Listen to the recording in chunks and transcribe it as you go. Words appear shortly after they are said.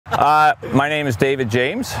My name is David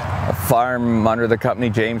James, a farm under the company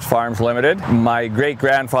James Farms Ltd. My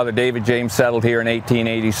great-grandfather David James settled here in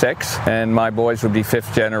 1886, and my boys would be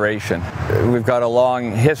fifth generation. We've got a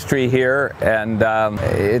long history here, and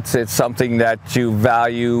it's something that you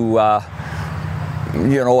value,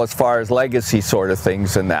 as far as legacy sort of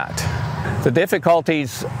things and that. The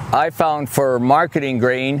difficulties I found for marketing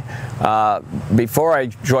grain before I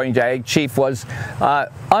joined AgChieve was,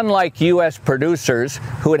 unlike U.S. producers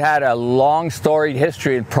who had a long storied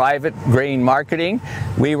history in private grain marketing,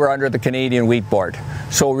 we were under the Canadian Wheat Board.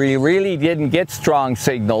 So we really didn't get strong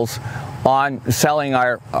signals on selling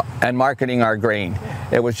and marketing our grain.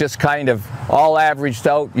 It was just kind of all averaged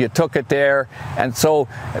out, you took it there, and so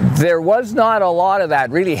there was not a lot of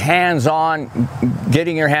that really hands-on,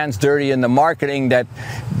 getting your hands dirty in the marketing that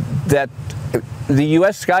the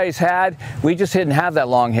U.S. guys had. We just didn't have that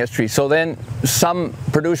long history. So then some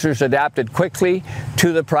producers adapted quickly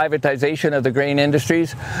to the privatization of the grain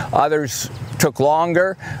industries. Others took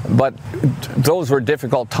longer, but those were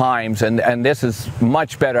difficult times, and this is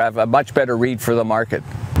much better. I have a much better read for the market.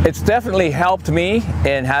 It's definitely helped me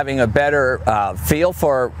in having a better feel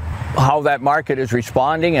for how that market is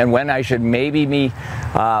responding and when I should maybe be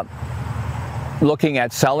looking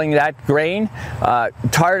at selling that grain.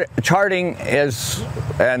 Charting is,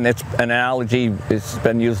 and it's an analogy, it's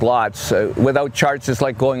been used lots, without charts it's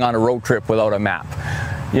like going on a road trip without a map.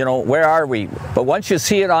 Where are we? But once you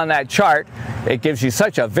see it on that chart, it gives you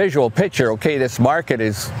such a visual picture. Okay, this market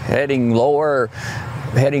is heading lower,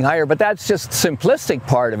 heading higher, but that's just simplistic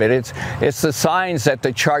part of it. It's the signs that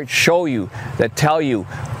the charts show you that tell you,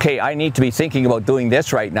 okay, I need to be thinking about doing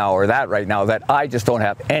this right now or that right now that I just don't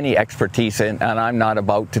have any expertise in, and I'm not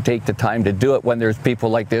about to take the time to do it when there's people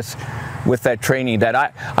like this with that training. That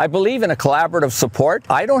I believe in a collaborative support.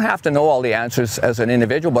 I don't have to know all the answers as an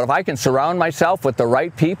individual, but if I can surround myself with the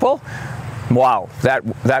right people, wow,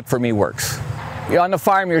 that for me works. On the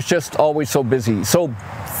farm, you're just always so busy, so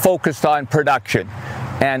focused on production.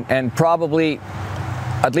 And probably,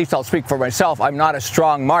 at least I'll speak for myself, I'm not a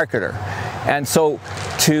strong marketer. And so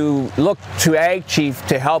to look to AgChieve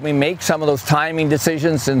to help me make some of those timing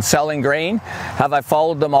decisions in selling grain, have I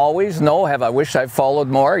followed them always? No. Have I wished I followed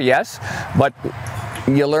more? Yes. But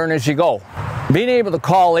you learn as you go. Being able to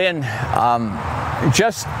call in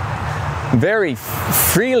just very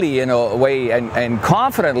freely in a way and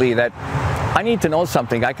confidently that I need to know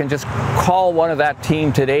something, I can just call one of that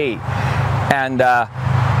team today and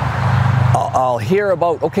I'll hear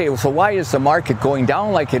about, okay, so why is the market going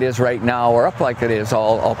down like it is right now or up like it is?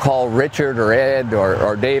 I'll call Richard or Ed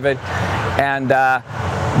or David and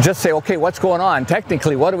just say, okay, what's going on?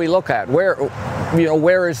 Technically, what do we look at?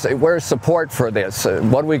 Where is support for this?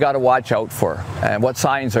 What do we got to watch out for? And what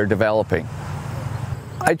signs are developing?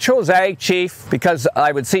 I chose AgChieve because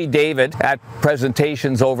I would see David at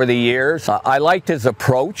presentations over the years. I liked his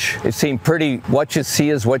approach. It seemed pretty, what you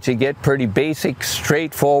see is what you get, pretty basic,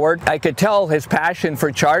 straightforward. I could tell his passion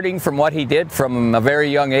for charting from what he did from a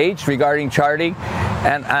very young age regarding charting.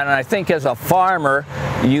 And I think as a farmer,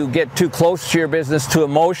 you get too close to your business, too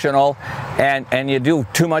emotional, and you do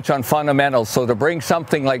too much on fundamentals. So to bring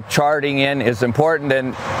something like charting in is important,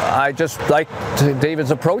 and I just liked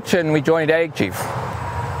David's approach, and we joined AgChieve.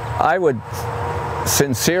 I would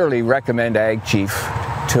sincerely recommend AgChieve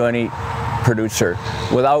to any producer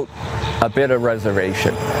without a bit of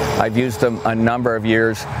reservation. I've used them a number of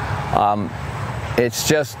years. It's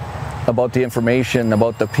just about the information,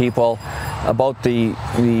 about the people, about the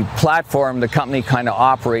platform the company kind of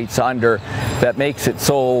operates under that makes it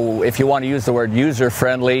so, if you want to use the word,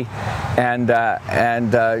 user-friendly and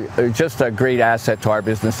just a great asset to our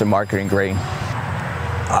business and marketing grain.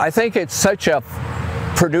 I think it's such a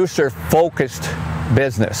producer-focused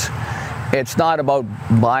business. It's not about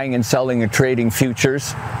buying and selling and trading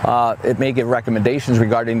futures. It may give recommendations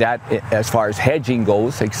regarding that as far as hedging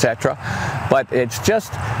goes, etc. But it's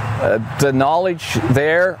just the knowledge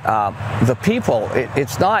there, the people.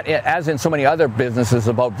 It's not, as in so many other businesses,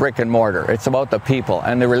 about brick and mortar. It's about the people.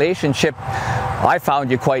 And the relationship I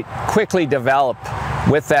found you quite quickly develop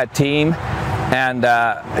with that team. And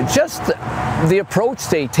just the approach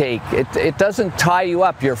they take, it doesn't tie you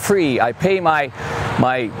up. You're free. I pay my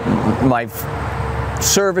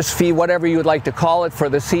service fee, whatever you would like to call it, for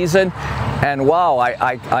the season, and wow,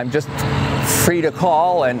 I'm just free to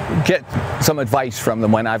call and get some advice from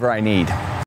them whenever I need.